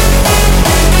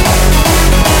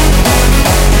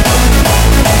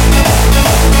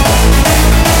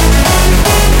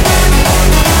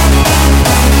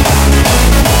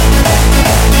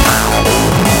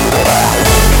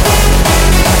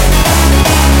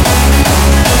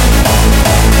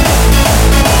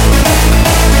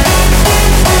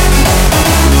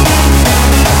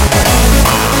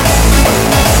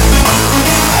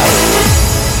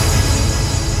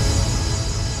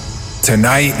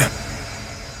 Tonight,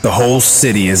 the whole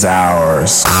city is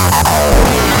ours.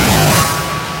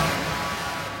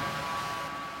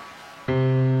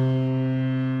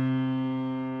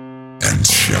 And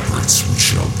shepherds we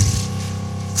shall be,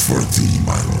 for thee,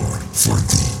 my Lord, for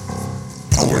thee.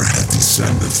 Power hath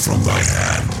descended from thy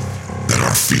hand, that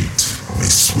our feet may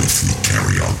swiftly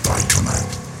carry out thy command.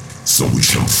 So we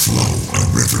shall flow a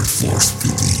river forth to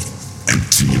thee, and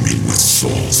teeming with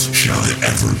souls shall it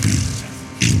ever be.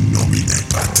 In nomine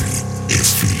Patri, et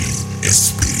Filii, et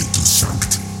Spiritus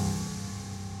Sancti.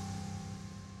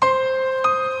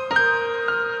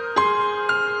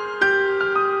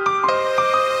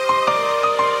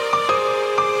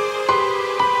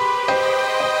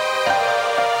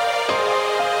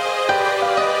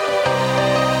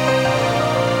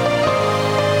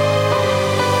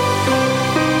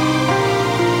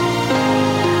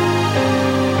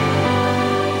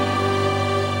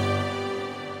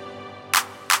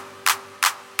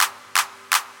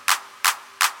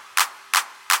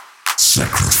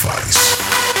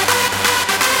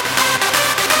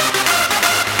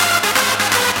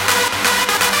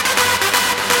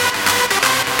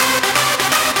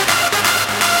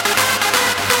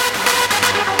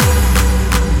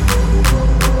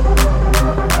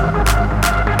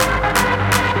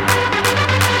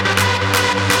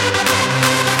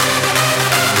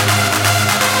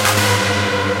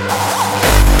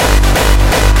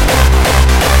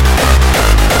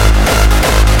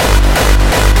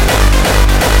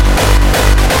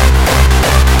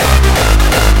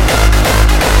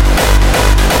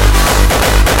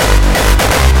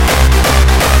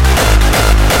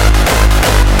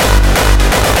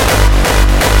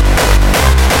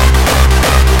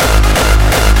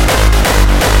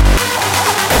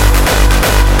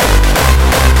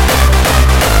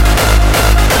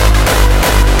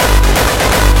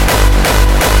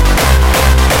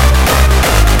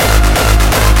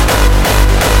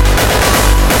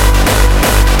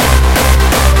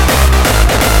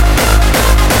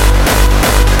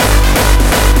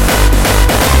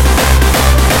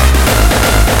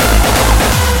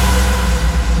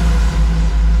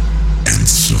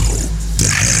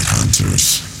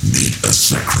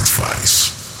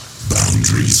 Sacrifice.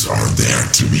 Boundaries are there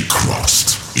to be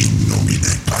crossed. In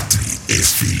nomine Patri, et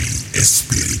Filii, et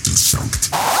Spiritus Sancti.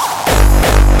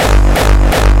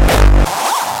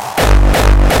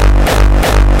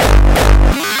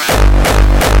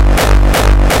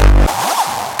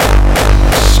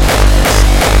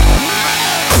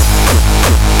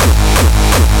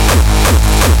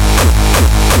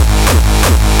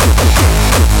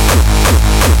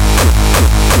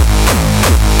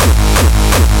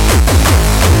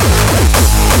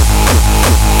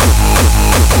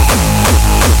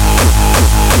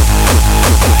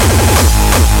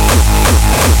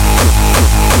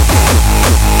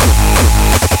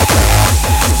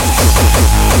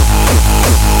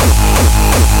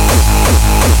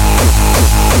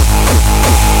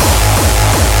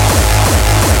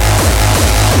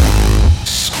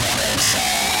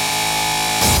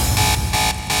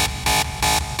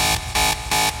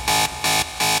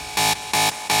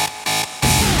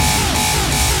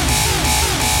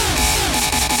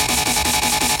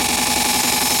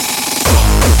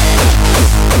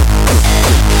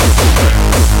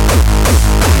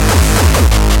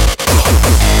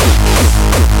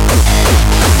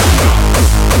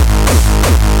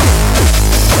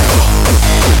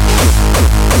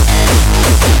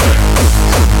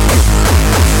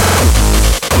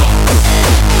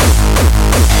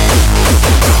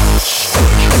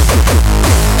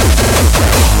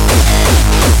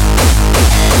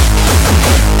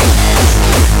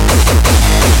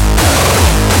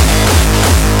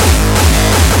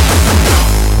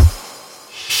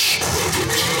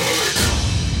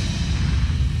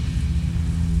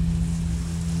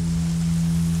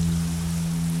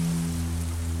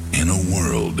 a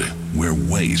world where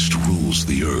waste rules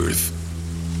the earth,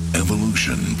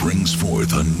 evolution brings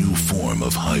forth a new form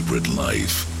of hybrid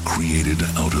life created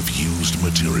out of used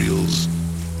materials.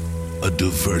 A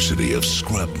diversity of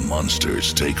scrap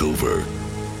monsters take over.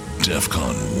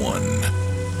 Defqon 1.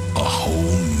 A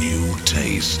whole new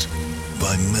taste.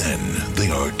 By men they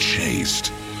are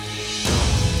chased.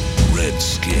 Red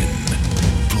skin,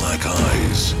 black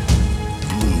eyes,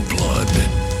 blue blood,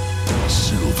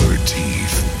 silver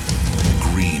teeth,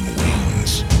 green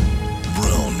wings,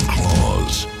 brown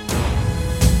claws,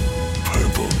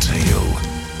 purple tail,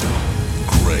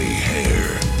 gray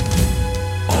hair,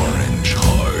 orange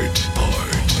heart.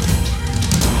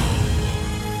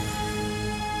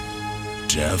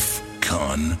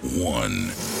 Defqon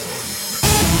 1.